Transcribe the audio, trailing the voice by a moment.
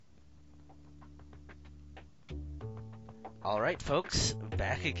All right, folks,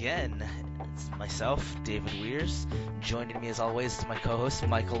 back again. It's myself, David Weirs. Joining me, as always, is my co-host,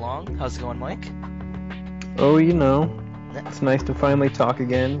 Michael Long. How's it going, Mike? Oh, it's nice to finally talk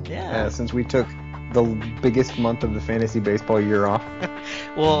again. Yeah. Since we took the biggest month of the fantasy baseball year off.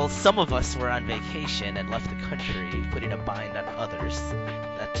 Well, some of us were on vacation and left the country, putting a bind on others.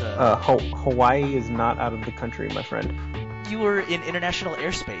 Hawaii is not out of the country, my friend. You were in international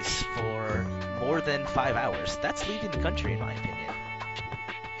airspace for more than 5 hours. That's leaving the country, in my opinion.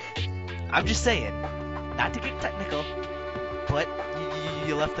 I'm just saying, not to get technical, but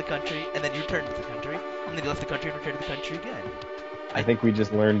you left the country, and then you returned to the country, and then you left the country and returned to the country again. I think we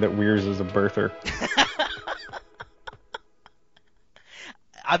just learned that Weirs is a birther.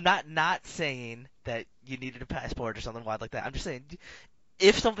 I'm not saying that you needed a passport or something wild like that. I'm just saying,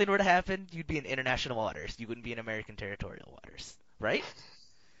 if something were to happen, you'd be in international waters. You wouldn't be in American territorial waters, right?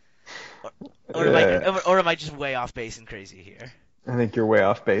 Or am I just way off base and crazy here? I think you're way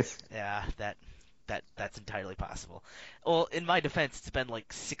off base. Yeah, that's entirely possible. Well, in my defense, it's been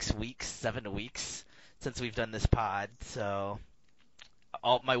like 6 weeks, 7 weeks since we've done this pod, so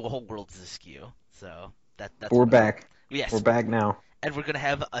my whole world's askew. So that's. We're back. Yes, we're back now, and we're gonna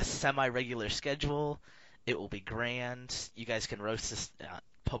have a semi-regular schedule. It will be grand. You guys can roast us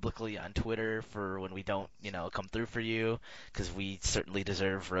publicly on Twitter for when we don't, come through for you, because we certainly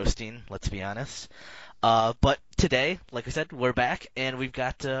deserve roasting. Let's be honest. But today, like I said, we're back, and we've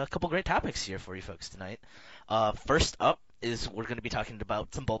got a couple great topics here for you folks tonight. First up is we're going to be talking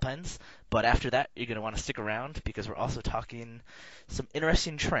about some bullpens, but after that, you're going to want to stick around because we're also talking some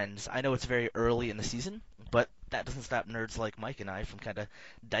interesting trends. I know it's very early in the season, but that doesn't stop nerds like Mike and I from kind of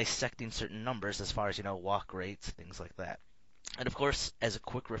dissecting certain numbers as far as, walk rates, things like that. And of course, as a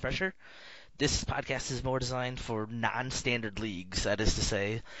quick refresher, this podcast is more designed for non-standard leagues, that is to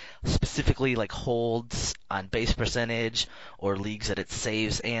say, specifically like holds on base percentage or leagues that it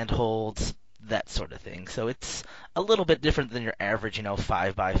saves and holds, that sort of thing. So it's a little bit different than your average,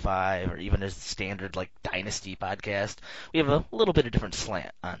 5x5 or even a standard like Dynasty podcast. We have a little bit of different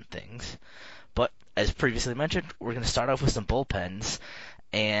slant on things. But as previously mentioned, we're going to start off with some bullpens,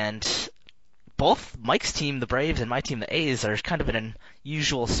 and both Mike's team, the Braves, and my team, the A's, are kind of in an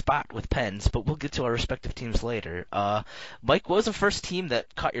unusual spot with pens, but we'll get to our respective teams later. Mike, what was the first team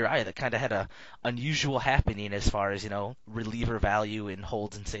that caught your eye that kind of had a unusual happening as far as, reliever value in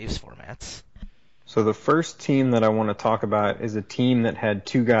holds and saves formats? So the first team that I want to talk about is a team that had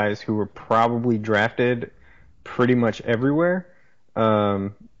two guys who were probably drafted pretty much everywhere,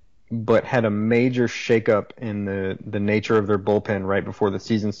 but had a major shakeup in the nature of their bullpen right before the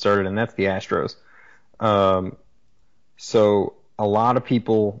season started, and that's the Astros. So a lot of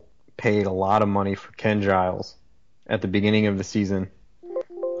people paid a lot of money for Ken Giles at the beginning of the season.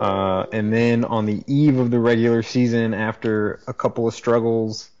 And then on the eve of the regular season, after a couple of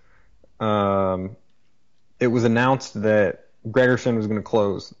struggles, it was announced that Gregerson was going to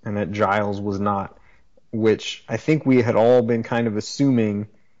close and that Giles was not, which I think we had all been kind of assuming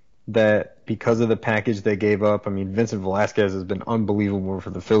that because of the package they gave up. I mean, Vincent Velasquez has been unbelievable for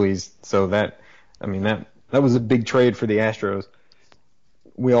the Phillies, so that was a big trade for the Astros.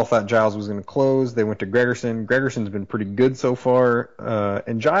 We all thought Giles was going to close. They went to Gregerson. Gregerson's been pretty good so far,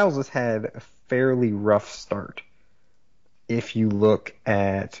 and Giles has had a fairly rough start. If you look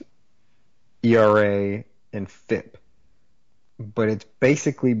at ERA and FIP, but it's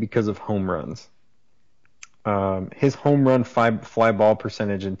basically because of home runs. His home run fly ball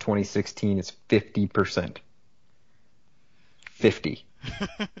percentage in 2016 is 50%. 50.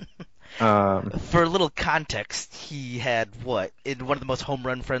 For a little context, he had in one of the most home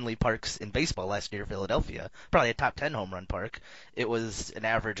run friendly parks in baseball last year, Philadelphia, probably a top 10 home run park. It was an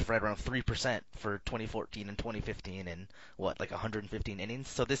average of right around 3% for 2014 and 2015 and 115 innings.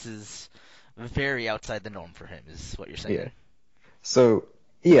 So this is very outside the norm for him, is what you're saying. Yeah. So,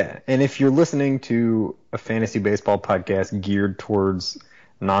 yeah, and if you're listening to a fantasy baseball podcast geared towards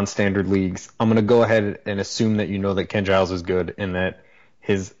non-standard leagues, I'm going to go ahead and assume that you know that Ken Giles is good and that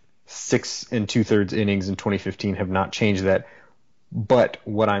his 6 2/3 innings in 2015 have not changed that. But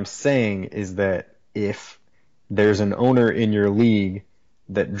what I'm saying is that if there's an owner in your league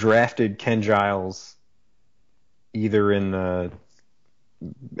that drafted Ken Giles either in the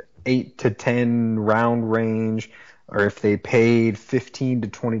 8 to 10 round range, or if they paid $15 to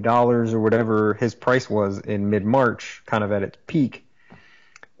 $20 or whatever his price was in mid-March, kind of at its peak,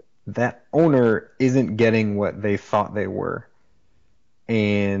 that owner isn't getting what they thought they were.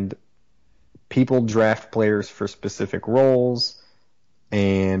 And people draft players for specific roles,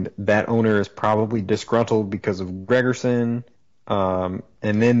 and that owner is probably disgruntled because of Gregerson. And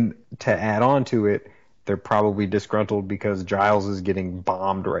then to add on to it, they're probably disgruntled because Giles is getting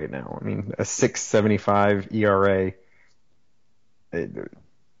bombed right now. I mean, a 6.75 ERA,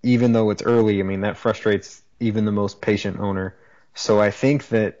 even though it's early, I mean, that frustrates even the most patient owner. So I think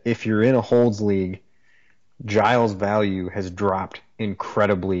that if you're in a holds league, Giles' value has dropped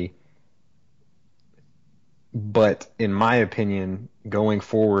incredibly. But in my opinion, going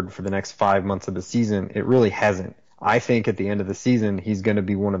forward for the next 5 months of the season, it really hasn't. I think at the end of the season, he's going to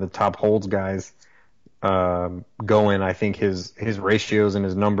be one of the top holds guys going. I think his ratios and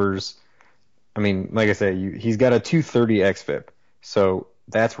his numbers. I mean, like I say, he's got a 230 xFIP, so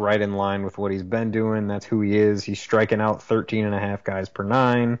that's right in line with what he's been doing. That's who he is. He's striking out 13 and a half guys per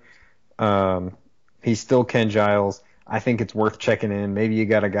nine. Um, he's still Ken Giles. I think it's worth checking in. Maybe you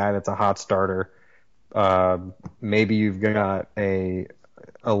got a guy that's a hot starter. Uh, Maybe you've got a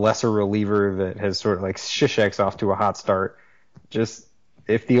lesser reliever that has sort of like Shishak's off to a hot start. Just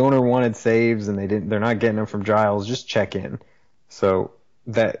if the owner wanted saves and they're not getting them from Giles, just check in. So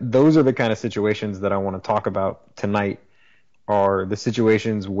those are the kind of situations that I want to talk about tonight. Are the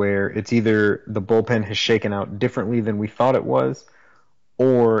situations where it's either the bullpen has shaken out differently than we thought it was,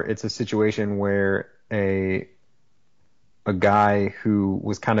 or it's a situation where a guy who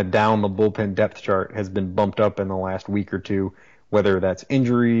was kind of down the bullpen depth chart has been bumped up in the last week or two, whether that's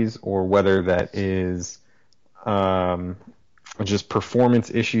injuries or whether that is um, just performance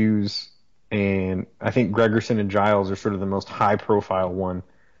issues. And I think Gregerson and Giles are sort of the most high profile one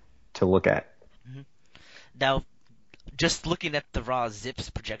to look at. Mhm. Now, just looking at the raw Zips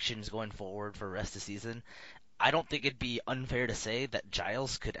projections going forward for the rest of the season, I don't think it'd be unfair to say that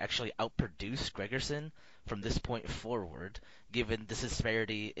Giles could actually outproduce Gregerson from this point forward, given the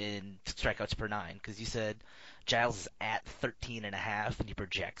disparity in strikeouts per nine. Because you said Giles is at 13 and a half, and he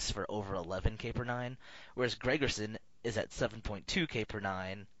projects for over 11 K per nine, whereas Gregerson is at 7.2 K per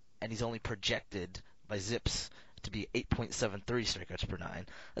nine, and he's only projected by Zips to be 8.73 strikeouts per nine.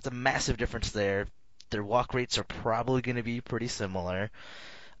 That's a massive difference there. Their walk rates are probably going to be pretty similar.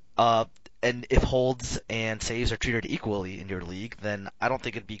 Uh, and if holds and saves are treated equally in your league, then I don't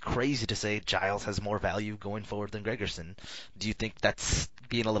think it'd be crazy to say Giles has more value going forward than Gregerson. Do you think that's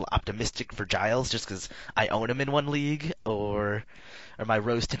being a little optimistic for Giles just because I own him in one league, or are my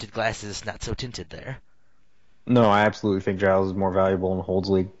rose-tinted glasses not so tinted there? No, I absolutely think Giles is more valuable in the holds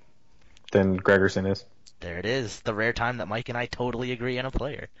league than Gregerson is. There it is, the rare time that Mike and I totally agree on a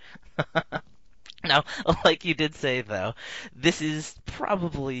player. Now, like you did say, though, this is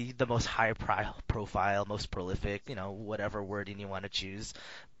probably the most high profile, most prolific, whatever wording you want to choose.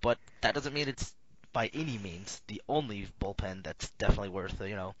 But that doesn't mean it's by any means the only bullpen that's definitely worth,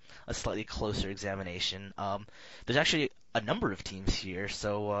 a slightly closer examination. There's actually a number of teams here,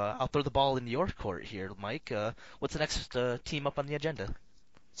 so I'll throw the ball in your court here, Mike. What's the next team up on the agenda?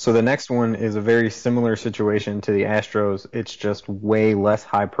 So the next one is a very similar situation to the Astros. It's just way less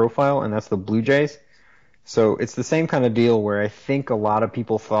high profile, and that's the Blue Jays. So it's the same kind of deal where I think a lot of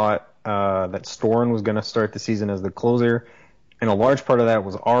people thought that Storen was going to start the season as the closer, and a large part of that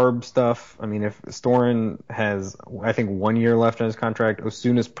was ARB stuff. I mean, if Storen has, I think, 1 year left on his contract,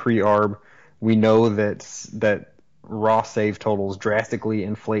 Osuna's pre-ARB, we know that raw save totals drastically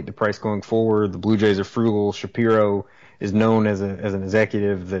inflate the price going forward. The Blue Jays are frugal. Shapiro is known as an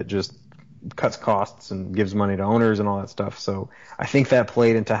executive that just cuts costs and gives money to owners and all that stuff. So I think that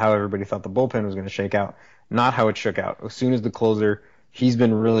played into how everybody thought the bullpen was going to shake out, not how it shook out. Osuna's the closer. He's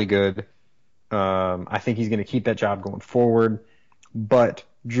been really good. I think he's going to keep that job going forward. But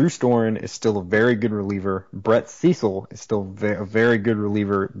Drew Storen is still a very good reliever. Brett Cecil is still a very good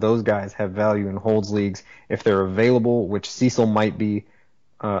reliever. Those guys have value in holds leagues if they're available, which Cecil might be.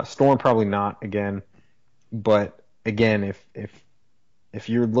 Storen probably not again. But again, if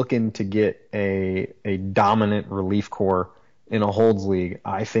you're looking to get a dominant relief corps in a holds league,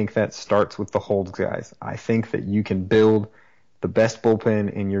 I think that starts with the holds guys. I think that you can build the best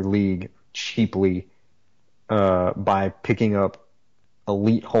bullpen in your league cheaply by picking up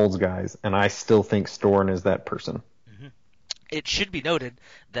elite holds guys, and I still think Storen is that person. Mm-hmm. It should be noted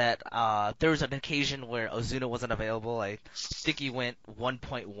that there was an occasion where Ozuna wasn't available. I think he went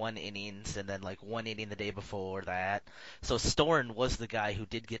 1.1 innings and then like 1 inning the day before that. So Storen was the guy who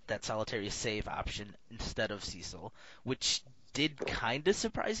did get that solitary save option instead of Cecil, which did kind of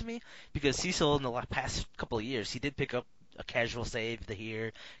surprise me because Cecil in the past couple of years he did pick up a casual save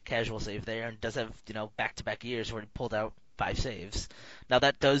here, casual save there, and does have back-to-back years where he pulled out 5 saves. Now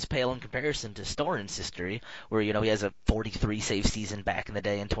that does pale in comparison to Storen's history, where he has a 43 save season back in the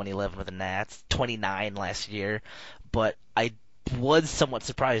day in 2011 with the Nats, 29 last year. But I was somewhat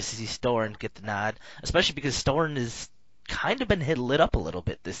surprised to see Storen get the nod, especially because Storen is kind of been lit up a little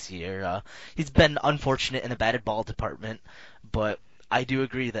bit this year. He's been unfortunate in the batted ball department, but I do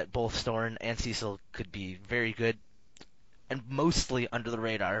agree that both Storen and Cecil could be very good and mostly under the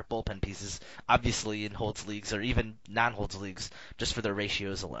radar bullpen pieces, obviously in holds leagues or even non-holds leagues, just for their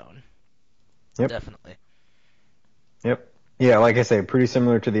ratios alone. Yep. Definitely. Yep. Yeah, like I say, pretty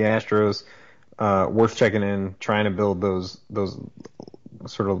similar to the Astros. Worth checking in, trying to build those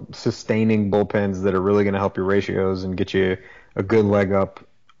sort of sustaining bullpens that are really going to help your ratios and get you a good leg up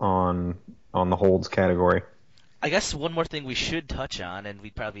on the holds category. I guess one more thing we should touch on, and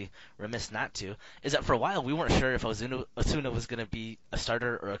we'd probably remiss not to, is that for a while we weren't sure if Osuna was going to be a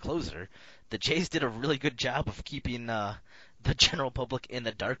starter or a closer. The Jays did a really good job of keeping the general public in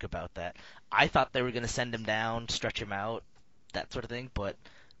the dark about that. I thought they were going to send him down, stretch him out, that sort of thing, but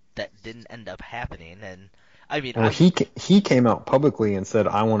that didn't end up happening. And I mean, Well, he came out publicly and said,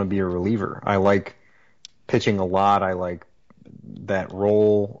 "I want to be a reliever. I like pitching a lot. I like that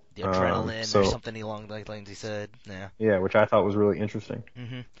role." the adrenaline or So something along those lines. He said, yeah. yeah, which I thought was really interesting.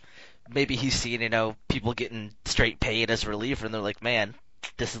 Maybe he's seen, people getting straight paid as a reliever, and they're like, man,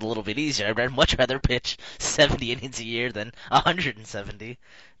 this is a little bit easier. I'd much rather pitch 70 innings a year than 170.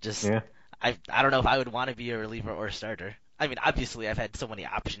 Just, Yeah. I don't know if I would want to be a reliever or a starter. I mean, obviously, I've had so many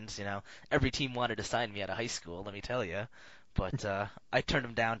options. Every team wanted to sign me out of high school. Let me tell you, but I turned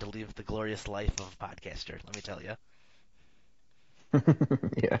them down to live the glorious life of a podcaster. Let me tell you.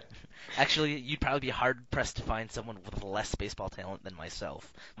 Yeah. Actually, you'd probably be hard pressed to find someone with less baseball talent than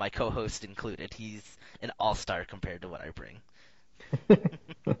myself, my co-host included. He's an all-star compared to what I bring.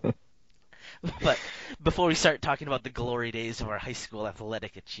 But before we start talking about the glory days of our high school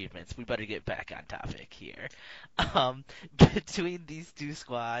athletic achievements, we better get back on topic here. Um, between these two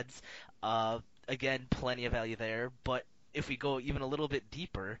squads, again, plenty of value there. But if we go even a little bit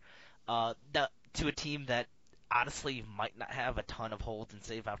deeper, to a team that honestly might not have a ton of holds and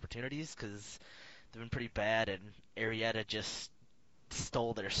save opportunities because they've been pretty bad, and Arietta just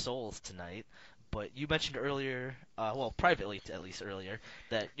stole their souls tonight. But you mentioned earlier, well, privately at least earlier,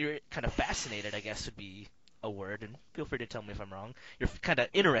 that you're kind of fascinated, I guess would be a word, and feel free to tell me if I'm wrong. You're kind of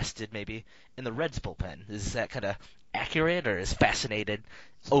interested, maybe, in the Reds bullpen. Is that kind of accurate, or is fascinated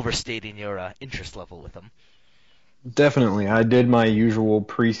overstating your interest level with them? Definitely. I did my usual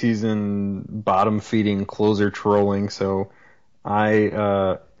preseason bottom feeding closer trolling, so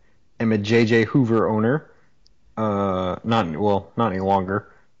I am a JJ Hoover owner. Not any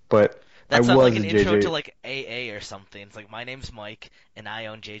longer, but I That sounds like was an a intro to JJ. like AA or something. It's like my name's Mike and I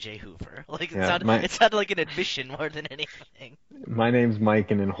own JJ Hoover. Like Yeah, it sounded like an admission more than anything. my name's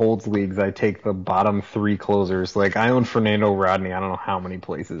Mike, and in holds leagues, I take the bottom three closers. Like I own Fernando Rodney. I don't know how many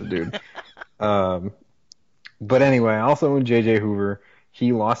places, dude. Um, but anyway, I also own JJ Hoover.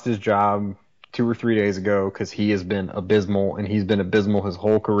 He lost his job 2 or 3 days ago because he has been abysmal, and he's been abysmal his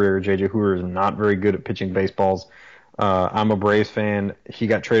whole career. JJ Hoover is not very good at pitching baseballs. I'm a Braves fan. He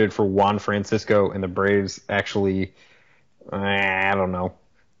got traded for Juan Francisco, and the Braves actually, I don't know.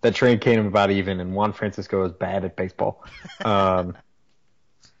 That trade came about even, and Juan Francisco is bad at baseball. Um,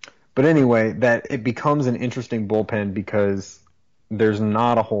 but anyway, that it becomes an interesting bullpen because there's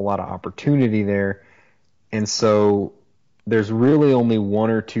not a whole lot of opportunity there, and so there's really only one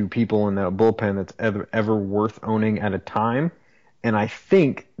or two people in that bullpen that's ever worth owning at a time. And I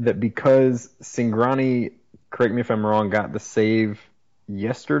think that because Singrani, correct me if I'm wrong, got the save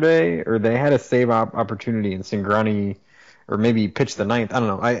yesterday, or they had a save opportunity, and Singrani, or maybe he pitched the ninth. I don't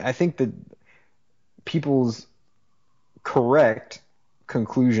know. I think that people's correct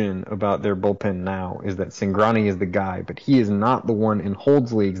conclusion about their bullpen now is that Singrani is the guy, but he is not the one in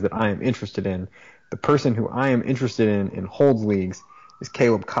holds leagues that I am interested in. The person who I am interested in holds leagues is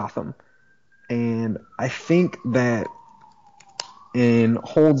Caleb Cotham. And I think that in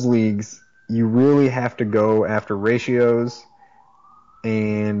holds leagues, you really have to go after ratios,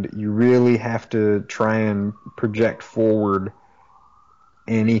 and you really have to try and project forward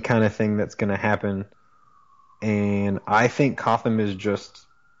any kind of thing that's going to happen. And I think Cotham is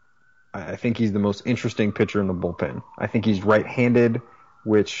I think he's the most interesting pitcher in the bullpen. I think he's right-handed,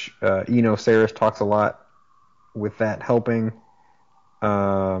 which Eno Saris talks a lot with that helping.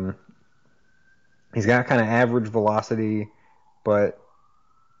 Um, he's got kind of average velocity, but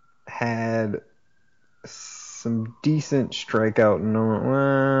had some decent some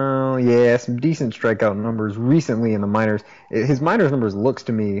decent strikeout numbers recently in the minors. His minors numbers looks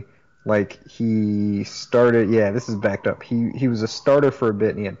to me like he started. Yeah, this is backed up. He was a starter for a bit,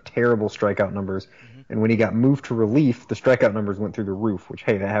 and he had terrible strikeout numbers. Hmm. And when he got moved to relief, the strikeout numbers went through the roof. Which,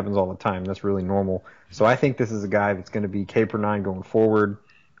 hey, that happens all the time. That's really normal. So I think this is a guy that's going to be K per 9 going forward.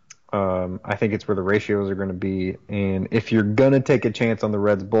 I think it's where the ratios are going to be. And if you're going to take a chance on the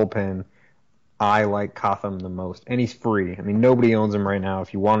Reds bullpen, I like Cotham the most. And he's free. I mean, nobody owns him right now.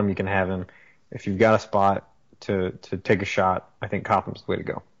 If you want him, you can have him. If you've got a spot to take a shot, I think Cotham's the way to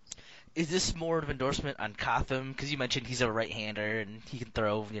go. Is this more of an endorsement on Cotham? Because you mentioned he's a right-hander and he can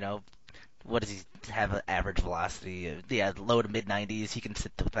throw, what does he have an average velocity? Yeah, low to mid 90s. He can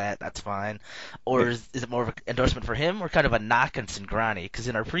sit with that. That's fine. Or Yep. is it more of an endorsement for him or kind of a knock on Singrani? Because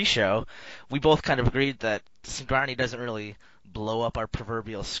in our pre-show, we both kind of agreed that Singrani doesn't really blow up our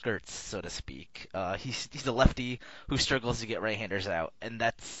proverbial skirts, so to speak. He's a lefty who struggles to get right-handers out, and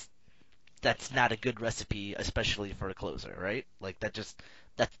that's not a good recipe, especially for a closer, right? Like that's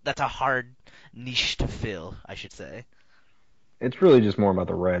a hard niche to fill, I should say. It's really just more about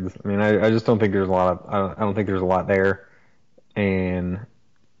the Reds. I mean, I just don't think there's a lot of I don't think there's a lot there, and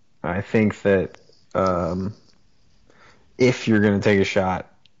I think that um, if you're going to take a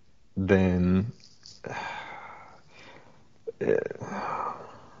shot, then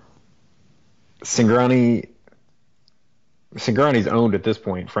Singrani Singrani's owned at this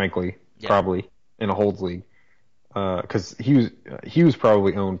point, frankly, Yeah. probably in a holds league, because he was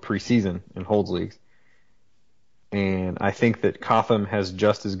probably owned preseason in holds leagues, and I think that Cotham has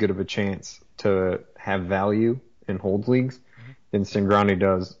just as good of a chance to have value in holds leagues Hmm. than Singrani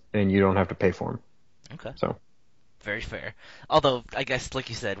does, and you don't have to pay for him. Okay. So Very fair. Although I guess, like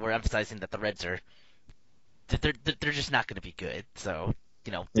you said, we're emphasizing that the Reds are they're just not going to be good. So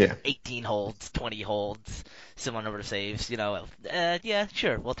you know, yeah, 18 holds, 20 holds, similar number of saves. Yeah,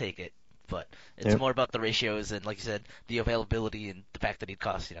 sure, we'll take it. But it's yep, more about the ratios and, like you said, the availability and the fact that he'd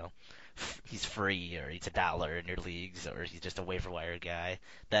cost, he's free or he's $1 in your leagues or he's just a waiver wire guy.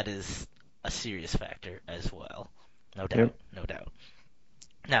 That is a serious factor as well. No doubt, yep. no doubt.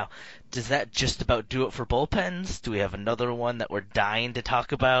 Now, does that just about do it for bullpens? Do we have another one that we're dying to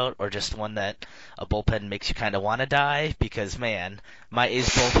talk about, or just one that a bullpen makes you kind of want to die? Because, man, my A's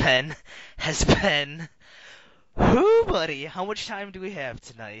bullpen has been. Whoo, buddy, how much time do we have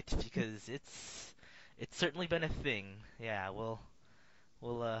tonight? Because it's certainly been a thing. Yeah,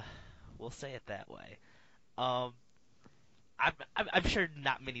 we'll uh we'll say it that way. Um, I'm sure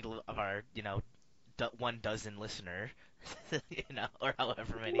not many of our 1 dozen listener, or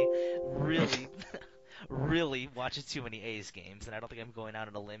however many, really really watches too many A's games, and I don't think I'm going out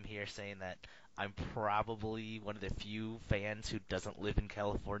on a limb here saying that I'm probably one of the few fans who doesn't live in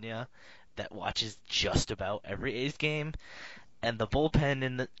California that watches just about every A's game. And the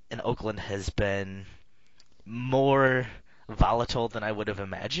bullpen in Oakland has been more volatile than I would have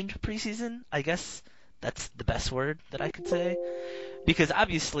imagined preseason. I guess that's the best word that I could say. Because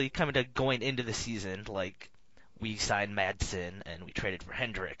obviously, coming to going into the season, like we signed Madsen and we traded for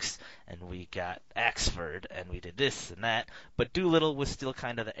Hendricks and we got Axford and we did this and that, but Doolittle was still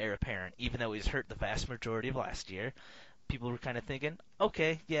kind of the heir apparent, even though he was hurt the vast majority of last year. People were kind of thinking,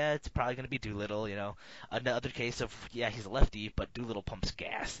 okay, yeah, it's probably going to be Doolittle. Another case of, yeah, he's a lefty, but Doolittle pumps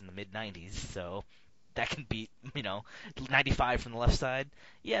gas in the mid 90s, so that can beat 95 from the left side.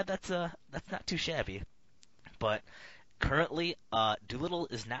 Yeah, that's not too shabby. But currently, Doolittle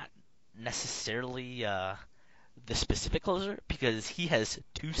is not necessarily the specific closer because he has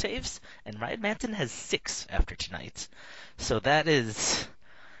 2 saves and Ryan Manson has 6 after tonight. So that's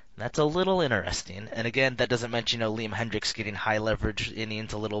a little interesting. And again, that doesn't mention Liam Hendricks getting high leverage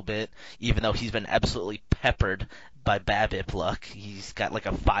innings a little bit, even though he's been absolutely peppered by BABIP luck. He's got like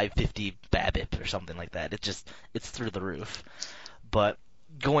a 550 BABIP or something like that. It's through the roof. But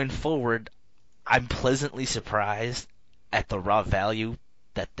going forward, I'm pleasantly surprised at the raw value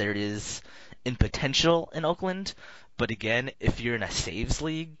that there is in potential in Oakland. But again, if you're in a saves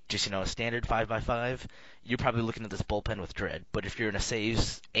league, just a standard 5x5, you're probably looking at this bullpen with dread. But if you're in a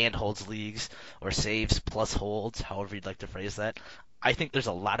saves and holds leagues, or saves plus holds, however you'd like to phrase that, I think there's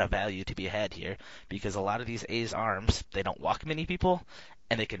a lot of value to be had here because a lot of these A's arms, they don't walk many people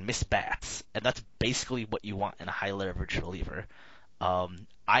and they can miss bats, and that's basically what you want in a high leverage reliever.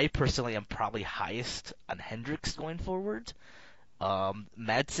 I personally am probably highest on Hendricks going forward.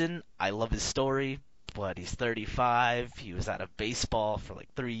 Madsen, I love his story, but he's 35. He was out of baseball for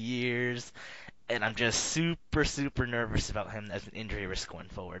like 3 years, and I'm just super, super nervous about him as an injury risk going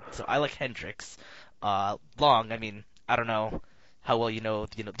forward. So I like Hendricks. Long, I mean, I don't know how well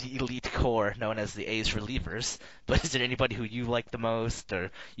the elite core known as the A's relievers, but is there anybody who you like the most,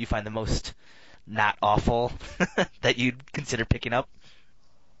 or you find the most not awful that you'd consider picking up?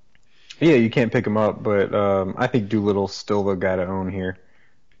 Yeah, you can't pick him up, but I think Doolittle's still the guy to own here.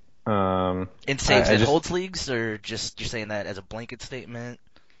 Um, In saves I and just holds leagues, or just you're saying that as a blanket statement?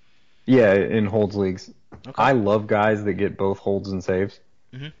 Yeah, in holds leagues, Okay. I love guys that get both holds and saves.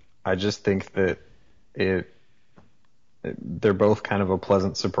 Hmm. I just think that it they're both kind of a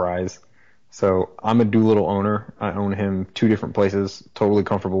pleasant surprise. So I'm a Doolittle owner. I own him two different places. Totally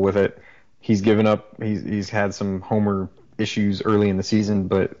comfortable with it. He's given up. He's had some homer issues early in the season,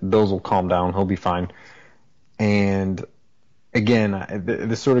 but those will calm down. He'll be fine. And again,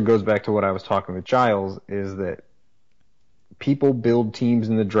 this sort of goes back to what I was talking with Giles, is that people build teams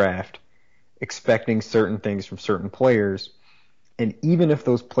in the draft expecting certain things from certain players. And even if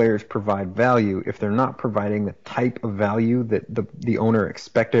those players provide value, if they're not providing the type of value that the owner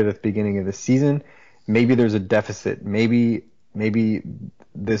expected at the beginning of the season, maybe there's a deficit. Maybe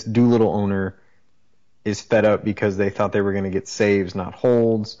this Doolittle owner is fed up because they thought they were going to get saves, not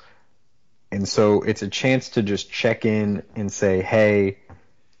holds. And so it's a chance to just check in and say, hey,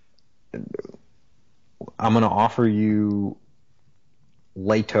 I'm going to offer you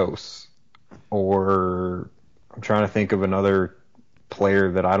Latos, or I'm trying to think of another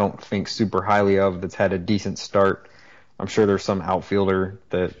player that I don't think super highly of that's had a decent start. I'm sure there's some outfielder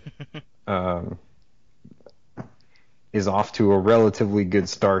that um, is off to a relatively good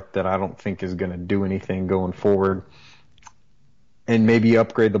start that I don't think is going to do anything going forward. And maybe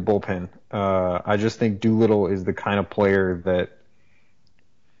upgrade the bullpen. I just think Doolittle is the kind of player that,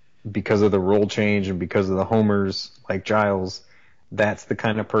 because of the role change and because of the homers like Giles, that's the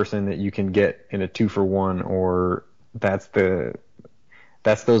kind of person that you can get in a 2-for-1, or that's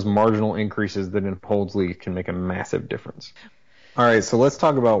those marginal increases that in Holds League can make a massive difference. All right, so let's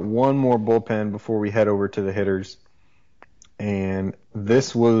talk about one more bullpen before we head over to the hitters. And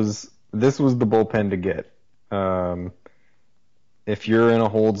this was the bullpen to get. If you're in a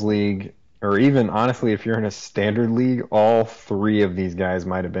Holds League, or even honestly, if you're in a standard league, all three of these guys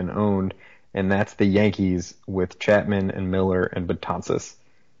might have been owned, and that's the Yankees with Chapman and Miller and Betances.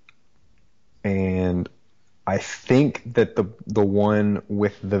 And I think that the one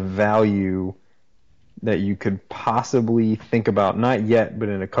with the value that you could possibly think about, not yet, but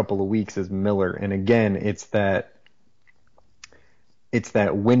in a couple of weeks, is Miller. And again, it's that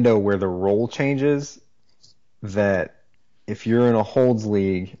window where the role changes, that if you're in a Holds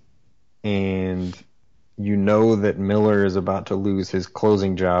League and you know that Miller is about to lose his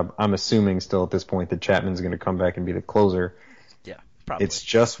closing job, I'm assuming still at this point that Chapman's going to come back and be the closer. Yeah, probably. It's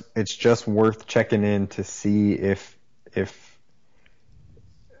just worth checking in to see if to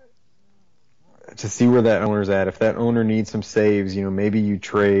see where that owner's at. If that owner needs some saves, maybe you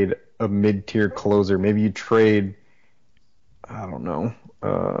trade a mid-tier closer. Maybe you trade, I don't know.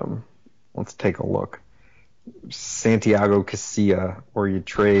 Let's take a look. Santiago Casilla, or you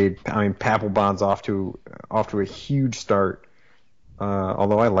trade. Papelbon's off to a huge start,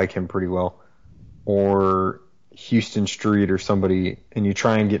 although I like him pretty well. Or Houston Street or somebody, and you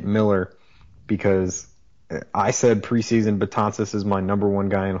try and get Miller, because I said preseason Betances is my number one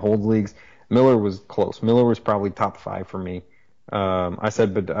guy in Hold Leagues. Miller was close. Miller was probably top 5 for me. I know I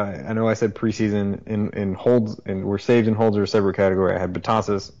said preseason in holds, and we're saved in holds are a separate category. I had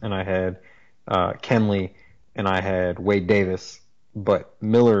Betances, and I had Kenley, and I had Wade Davis, but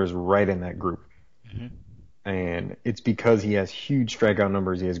Miller is right in that group. Mm-hmm. And it's because he has huge strikeout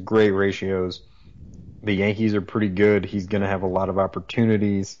numbers. He has great ratios. The Yankees are pretty good. He's going to have a lot of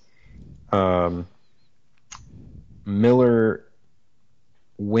opportunities. Miller,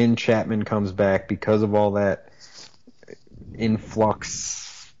 when Chapman comes back, because of all that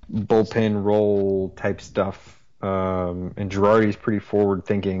influx, bullpen role type stuff, and Girardi's pretty forward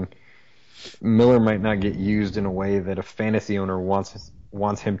thinking, Miller might not get used in a way that a fantasy owner wants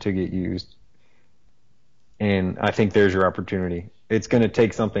him to get used. And I think there's your opportunity. It's going to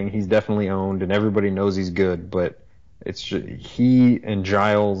take something. He's definitely owned, and everybody knows he's good, but it's just, he and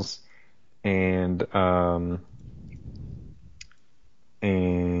Giles and the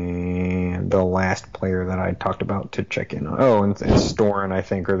last player that I talked about to check in on. Oh, and Storin, I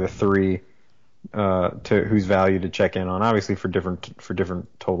think, are the three to whose value to check in on. Obviously for different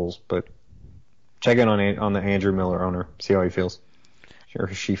totals, but check in on the Andrew Miller owner. See how he feels,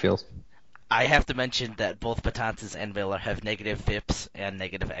 or she feels. I have to mention that both Betances and Miller have negative FIPS and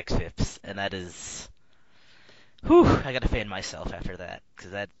negative xFIPS, and that is, I gotta fan myself after that,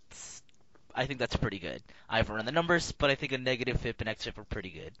 because I think that's pretty good. I haven't run the numbers, but I think a negative FIP and xFIP are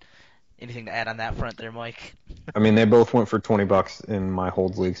pretty good. Anything to add on that front there, Mike? They both went for $20 in my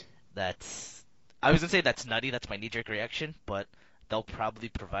Holds Leagues. I was gonna say that's nutty. That's my knee-jerk reaction, but they'll probably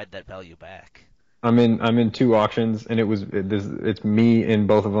provide that value back. I'm in 2 auctions, and it's me in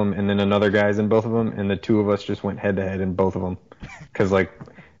both of them, and then another guy's in both of them, and the two of us just went head to head in both of them, because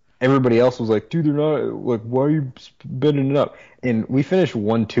everybody else was like, dude, they're not, like, why are you bending it up? And we finished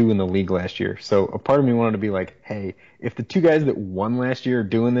 1-2 in the league last year. So a part of me wanted to be like, hey, if the two guys that won last year are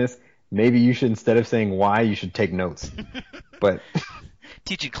doing this, maybe you should, instead of saying why, you should take notes. But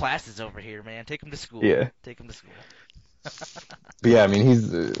Teaching classes over here, man. Take him to school. yeah. Take him to school. But yeah, I mean,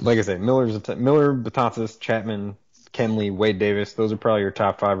 he's, like I said, Miller, Betances, Chapman, Kenley, Wade Davis, those are probably your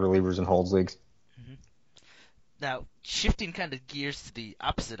top 5 relievers in holds leagues. Hmm. Now, shifting kind of gears to the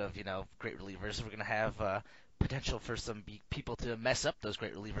opposite of, great relievers, we're going to have potential for some people to mess up those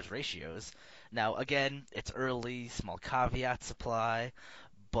great relievers ratios. Now, again, it's early, small caveats apply,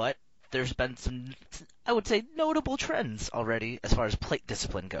 but there's been some, I would say, notable trends already as far as plate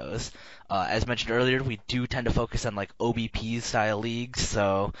discipline goes. As mentioned earlier, we do tend to focus on like OBP style leagues,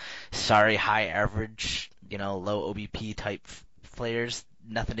 so sorry, high average, low OBP type players.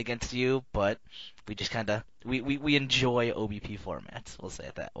 Nothing against you, but we just kind of we enjoy OBP formats. We'll say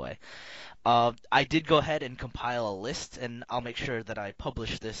it that way. I did go ahead and compile a list, and I'll make sure that I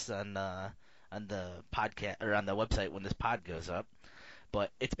publish this on the podcast or on the website when this pod goes up. But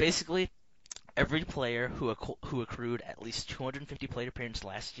it's basically every player who accrued at least 250 plate appearances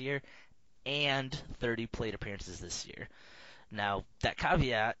last year and 30 plate appearances this year. Now, that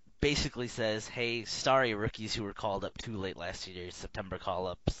caveat basically says, hey, sorry rookies who were called up too late last year, September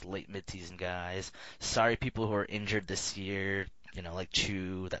call-ups, late midseason guys. Sorry people who are injured this year, like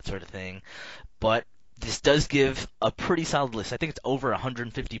Chu, that sort of thing. But this does give a pretty solid list. I think it's over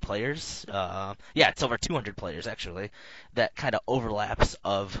 150 players. Yeah, it's over 200 players actually. That kind of overlaps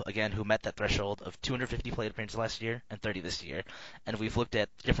of again who met that threshold of 250 plate appearances last year and 30 this year. And we've looked at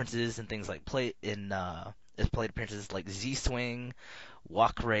differences in things like plate appearances like Z swing,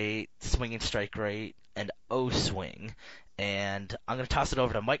 walk rate, swing and strike rate, and O swing. And I'm going to toss it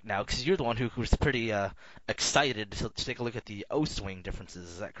over to Mike now because you're the one who's pretty excited to take a look at the O swing differences.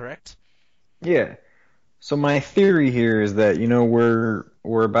 Is that correct? Yeah. So my theory here is that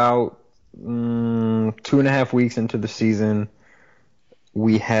we're about 2.5 weeks into the season.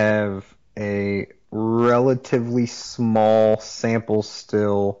 We have a relatively small sample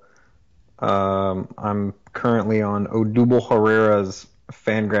still. I'm currently on Odubel Herrera's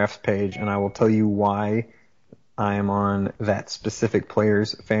Fangraphs page, and I will tell you why I am on that specific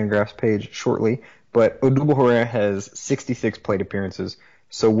player's Fangraphs page shortly. But Odubel Herrera has 66 plate appearances,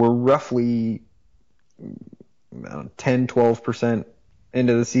 so we're roughly 10-12%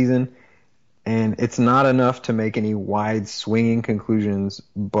 into the season, and it's not enough to make any wide swinging conclusions,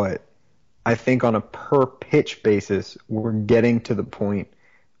 but I think on a per pitch basis, we're getting to the point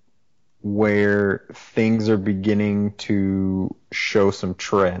where things are beginning to show some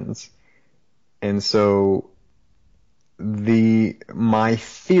trends. And so my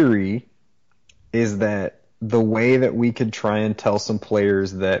theory is that the way that we could try and tell some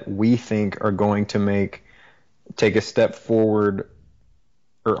players that we think are going to take a step forward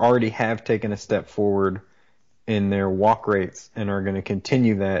or already have taken a step forward in their walk rates and are going to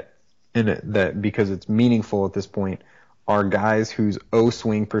continue that because it's meaningful at this point are guys whose O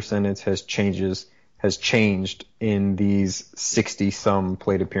swing percentage has changed in these 60 some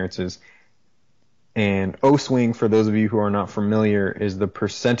plate appearances. And O swing, for those of you who are not familiar, is the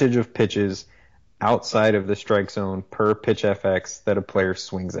percentage of pitches outside of the strike zone per pitch FX that a player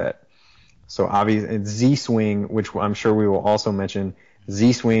swings at. So obviously, Z swing, which I'm sure we will also mention,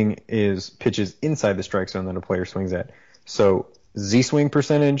 Z swing is pitches inside the strike zone that a player swings at. So Z swing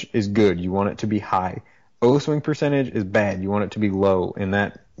percentage is good. You want it to be high. O swing percentage is bad. You want it to be low, and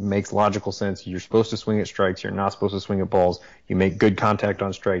that makes logical sense. You're supposed to swing at strikes. You're not supposed to swing at balls. You make good contact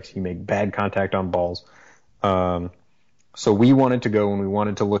on strikes. You make bad contact on balls. So we wanted to go and we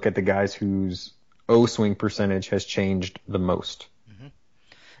wanted to look at the guys whose O swing percentage has changed the most. Mm-hmm.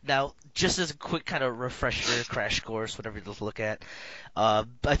 Now, just as a quick kind of refresher, crash course, whatever you look at, I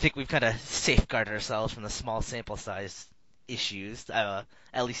think we've kind of safeguarded ourselves from the small sample size issues. At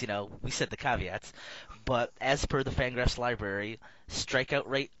least, we said the caveats. But as per the Fangraphs library, strikeout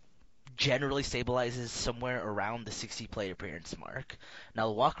rate generally stabilizes somewhere around the 60 plate appearance mark. Now,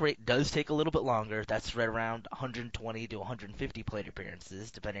 the walk rate does take a little bit longer. That's right around 120 to 150 plate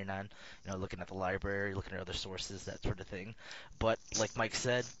appearances, depending on, looking at the library, looking at other sources, that sort of thing. But like Mike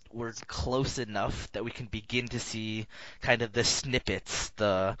said, we're close enough that we can begin to see kind of the snippets,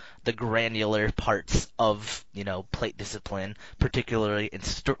 the granular parts of, plate discipline, particularly in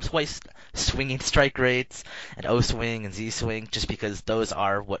swinging strike rates and O swing and Z swing, just because those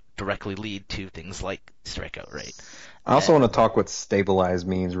are what directly lead to things like strikeout rate. I also want to talk what stabilize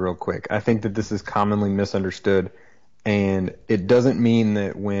means real quick. I think that this is commonly misunderstood, and it doesn't mean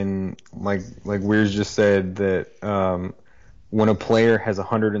that when, like Weir's just said, that when a player has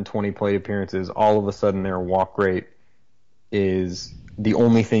 120 plate appearances, all of a sudden their walk rate is the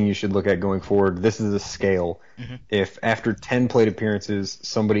only thing you should look at going forward. This is a scale. Hmm. If after 10 plate appearances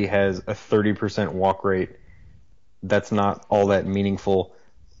somebody has a 30% walk rate, that's not all that meaningful.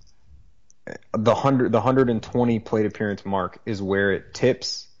 The 120 plate appearance mark is where it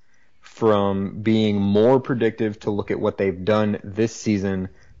tips from being more predictive to look at what they've done this season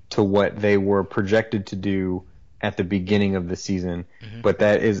to what they were projected to do at the beginning of the season. Hmm. But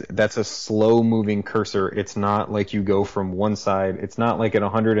that's a slow moving cursor. It's not like you go from one side. It's not like at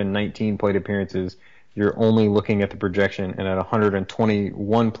 119 plate appearances you're only looking at the projection, and at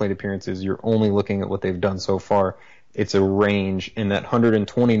 121 plate appearances you're only looking at what they've done so far. It's a range, and that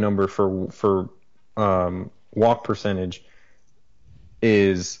 120 number for walk percentage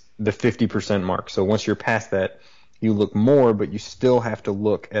is the 50% mark. So once you're past that, you look more, but you still have to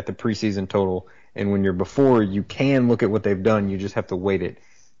look at the preseason total. And when you're before, you can look at what they've done. You just have to weight it.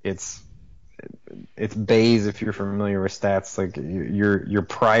 It's Bayes if you're familiar with stats. Like your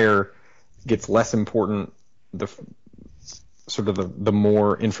prior gets less important the sort of the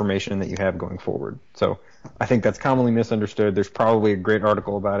more information that you have going forward. So I think that's commonly misunderstood. There's probably a great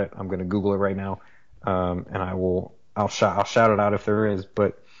article about it. I'm going to Google it right now, and I'll shout it out if there is.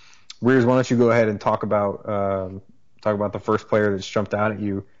 But Weirs, why don't you go ahead and talk about the first player that's jumped out at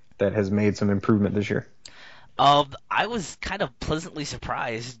you that has made some improvement this year? I was kind of pleasantly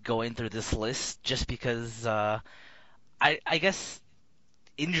surprised going through this list just because I guess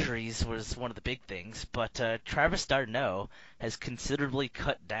injuries was one of the big things, but Travis d'Arnaud has considerably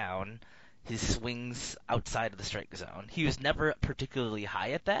cut down his swings outside of the strike zone. He was never particularly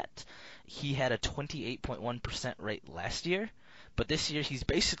high at that. He had a 28.1% rate last year, but this year he's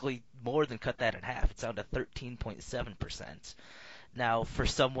basically more than cut that in half. It's down to 13.7%. Now, for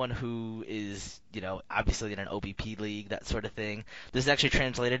someone who is, obviously in an OBP league, that sort of thing, this is actually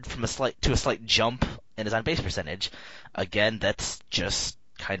translated from a slight jump in his on base percentage. Again, that's just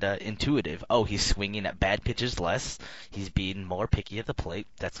kind of intuitive. Oh, he's swinging at bad pitches less. He's being more picky at the plate.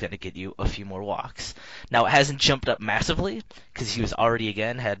 That's going to get you a few more walks. Now, it hasn't jumped up massively because he was already,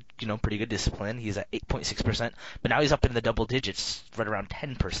 again, had, pretty good discipline. He's at 8.6%, but now he's up in the double digits, right around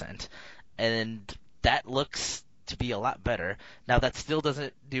 10%. And that looks to be a lot better. Now, that still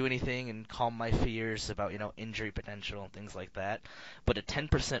doesn't do anything and calm my fears about, injury potential and things like that. But a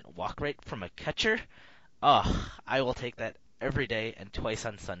 10% walk rate from a catcher, I will take that every day and twice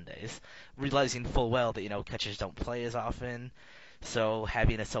on Sundays, realizing full well that, catchers don't play as often. So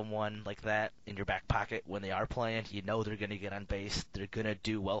having someone like that in your back pocket when they are playing, they're going to get on base, they're going to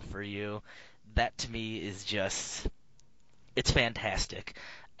do well for you. That to me is just, it's fantastic.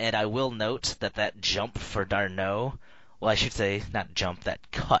 And I will note that jump for d'Arnaud, well, I should say not jump,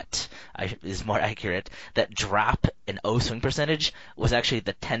 that cut is more accurate. That drop in O swing percentage was actually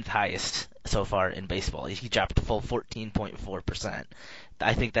the 10th highest so far in baseball. He dropped a full 14.4%.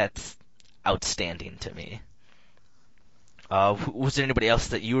 I think that's outstanding to me. Was there anybody else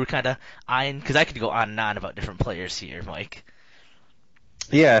that you were kind of eyeing? Because I could go on and on about different players here, Mike.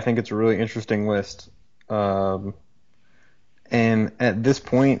 Yeah, I think it's a really interesting list. And at this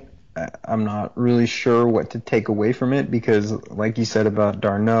point, I'm not really sure what to take away from it because, like you said about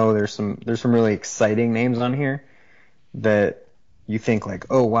d'Arnaud, there's some really exciting names on here that you think like,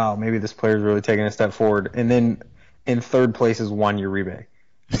 oh wow, maybe this player's really taking a step forward. And then in third place is Juan Uribe.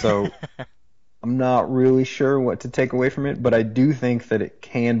 So I'm not really sure what to take away from it, but I do think that it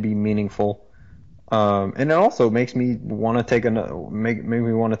can be meaningful. And it also makes me want to make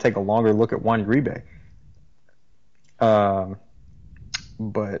me want to take a longer look at Juan Uribe.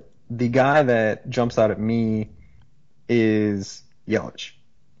 But the guy that jumps out at me is Yelich.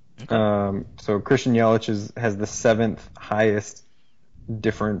 Okay. So Christian Yelich has the seventh highest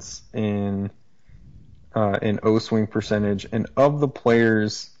difference in O swing percentage, and of the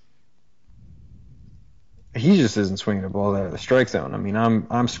players, he just isn't swinging the ball out of the strike zone. I mean, I'm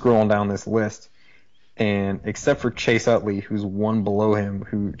scrolling down this list, and except for Chase Utley, who's one below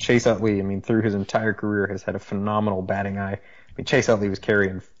him, Chase Utley, I mean, through his entire career has had a phenomenal batting eye. I mean, Chase Utley was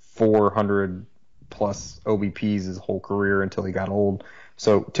carrying 400 plus OBPs his whole career until he got old.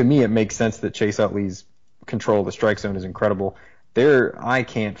 So to me, it makes sense that Chase Utley's control of the strike zone is incredible. I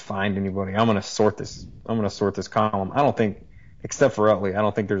can't find anybody. I'm gonna sort this column. I don't think, except for Utley, I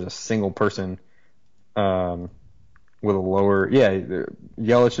don't think there's a single person with a lower. Yeah,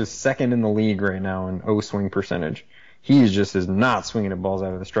 Yelich is second in the league right now in O swing percentage. He is not swinging at balls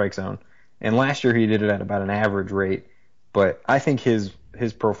out of the strike zone. And last year he did it at about an average rate. But I think his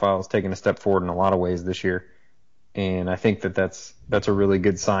profile has taken a step forward in a lot of ways this year, and I think that's a really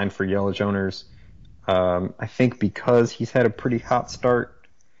good sign for Yelich owners. I think because he's had a pretty hot start,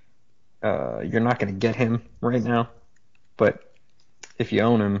 you're not going to get him right now. But if you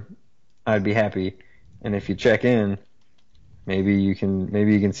own him, I'd be happy. And if you check in, maybe you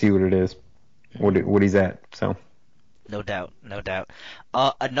can see what it is, Mhm. what he's at. So No doubt, no doubt.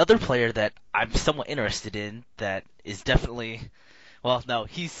 Another player that I'm somewhat interested in that is definitely, well, no,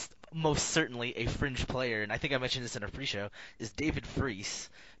 he's most certainly a fringe player, and I think I mentioned this in a pre-show, is David Freese.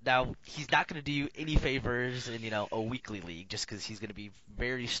 Now, he's not going to do you any favors in, a weekly league just because he's going to be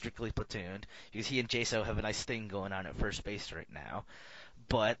very strictly platooned because he and Jaso have a nice thing going on at first base right now.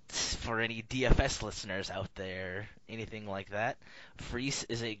 But for any DFS listeners out there, anything like that, Freese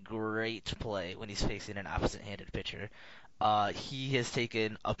is a great play when he's facing an opposite-handed pitcher. He has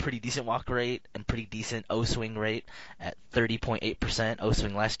taken a pretty decent walk rate and pretty decent O swing rate at 30.8% O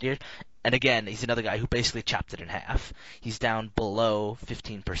swing last year. And again, he's another guy who basically chopped it in half. He's down below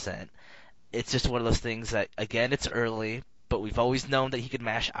 15%. It's just one of those things that, again, it's early, but we've always known that he could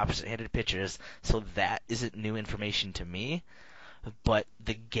mash opposite-handed pitchers, so that isn't new information to me, but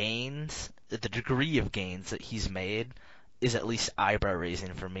the gains, the degree of gains that he's made is at least eyebrow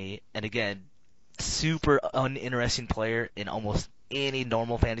raising for me. And again, super uninteresting player in almost any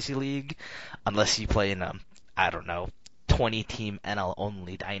normal fantasy league, unless you play in I don't know, 20 team NL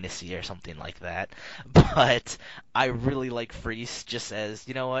only dynasty or something like that. But I really like Freese just as,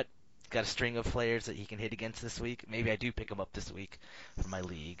 you know what? Got a string of players that he can hit against this week. Maybe I do pick him up this week for my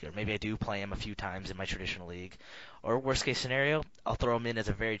league, or maybe I do play him a few times in my traditional league. Or worst case scenario, I'll throw him in as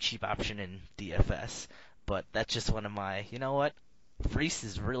a very cheap option in DFS. But that's just one of my, you know what? Freese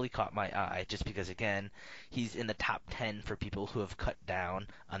has really caught my eye just because, again, he's in the top 10 for people who have cut down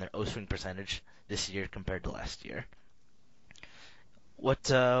on their O swing percentage this year compared to last year. What's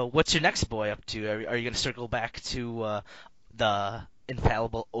your next boy up to? Are you going to circle back to the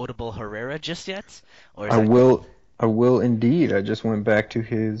infallible Odubel Herrera just yet, or is I that coming? will I will indeed. I just went back to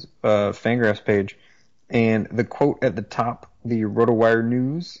his Fangraphs page, and the quote at the top, the RotoWire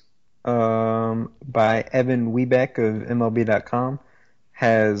News, by Evan Webeck of MLB.com,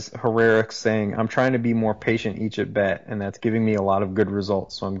 has Herrera saying, "I'm trying to be more patient each at bat, and that's giving me a lot of good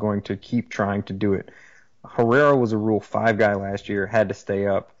results. So I'm going to keep trying to do it." Herrera was a Rule 5 guy last year, had to stay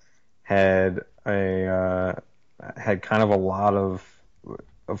up, had a had kind of a lot of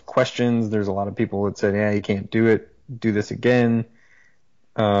questions. There's a lot of people that said, "Yeah, you can't do it. Do this again."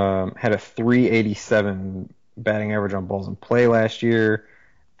 Had a 387 batting average on balls in play last year.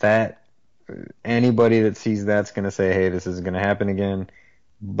 That anybody that sees that's going to say, "Hey, this is going to happen again."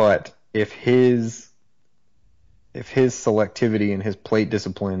 But if his selectivity and his plate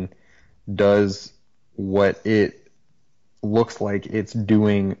discipline does what it looks like it's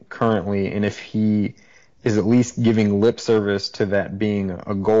doing currently, and if he is at least giving lip service to that being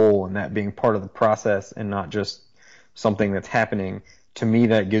a goal and that being part of the process and not just something that's happening, to me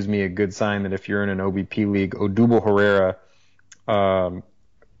that gives me a good sign that if you're in an OBP league, Odubel Herrera, um,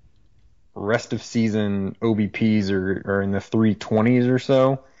 rest of season OBPs are in the 320s or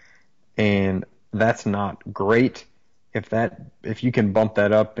so, and that's not great. If you can bump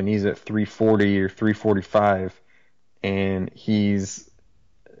that up and he's at 340 or 345, and he's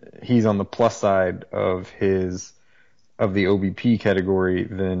on the plus side of the OBP category,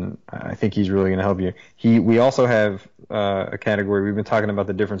 then I think he's really going to help you. We also have a category. We've been talking about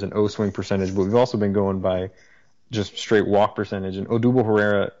the difference in O swing percentage, but we've also been going by just straight walk percentage. And Odubel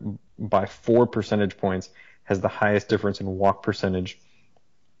Herrera, by 4 percentage points, has the highest difference in walk percentage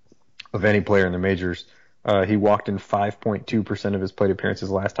of any player in the majors. He walked in 5.2% of his plate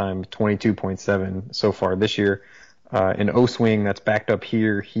appearances last time, 22.7 so far this year. In O swing, that's backed up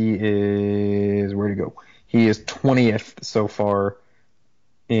here. He is where to go? He is 20th so far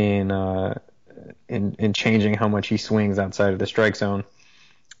in in changing how much he swings outside of the strike zone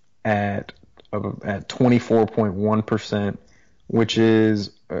at at 24.1%, which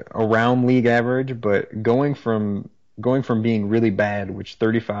is around league average, but going from being really bad, which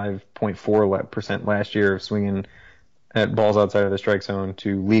 35.4% last year of swinging at balls outside of the strike zone,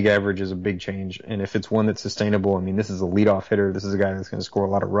 to league average is a big change. And if it's one that's sustainable, I mean, this is a leadoff hitter. This is a guy that's going to score a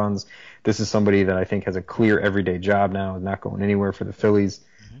lot of runs. This is somebody that I think has a clear everyday job now, is not going anywhere for the Phillies.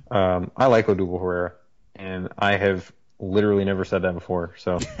 Mhm. I like Odubel Herrera, and I have literally never said that before.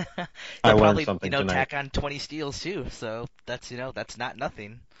 So I He'll learned probably, something tonight. tack on 20 steals too, so that's not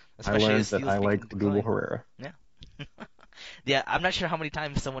nothing, I especially learned as that steals I begin like to Odubel decline. Herrera. Yeah. Yeah, I'm not sure how many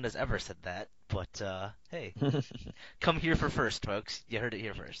times someone has ever said that, but hey, come here for first, folks. You heard it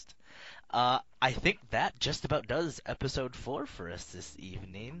here first. I think that just about does episode 4 for us this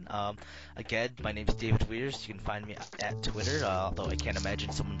evening. Again, my name's David Weirs. You can find me at Twitter, although I can't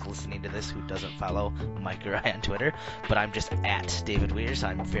imagine someone's listening to this who doesn't follow Mike or I on Twitter, but I'm just at David Weirs.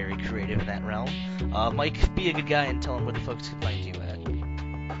 I'm very creative in that realm. Mike, be a good guy and tell them where the folks can find you at.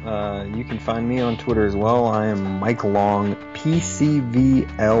 You can find me on Twitter as well. I am Mike Long,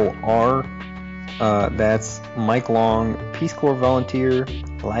 PCVLR. That's Mike Long, Peace Corps Volunteer,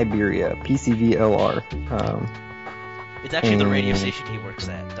 Liberia, PCVLR. It's actually the radio station he works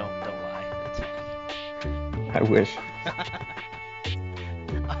at. Don't lie. That's fine. I wish.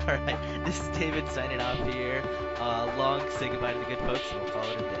 All right, this is David signing off here. Long, say goodbye to the good folks, and we'll call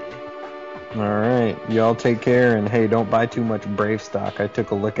it a day. All right, y'all take care, and hey, don't buy too much Brave stock. I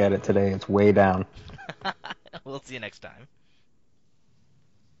took a look at it today; it's way down. We'll see you next time.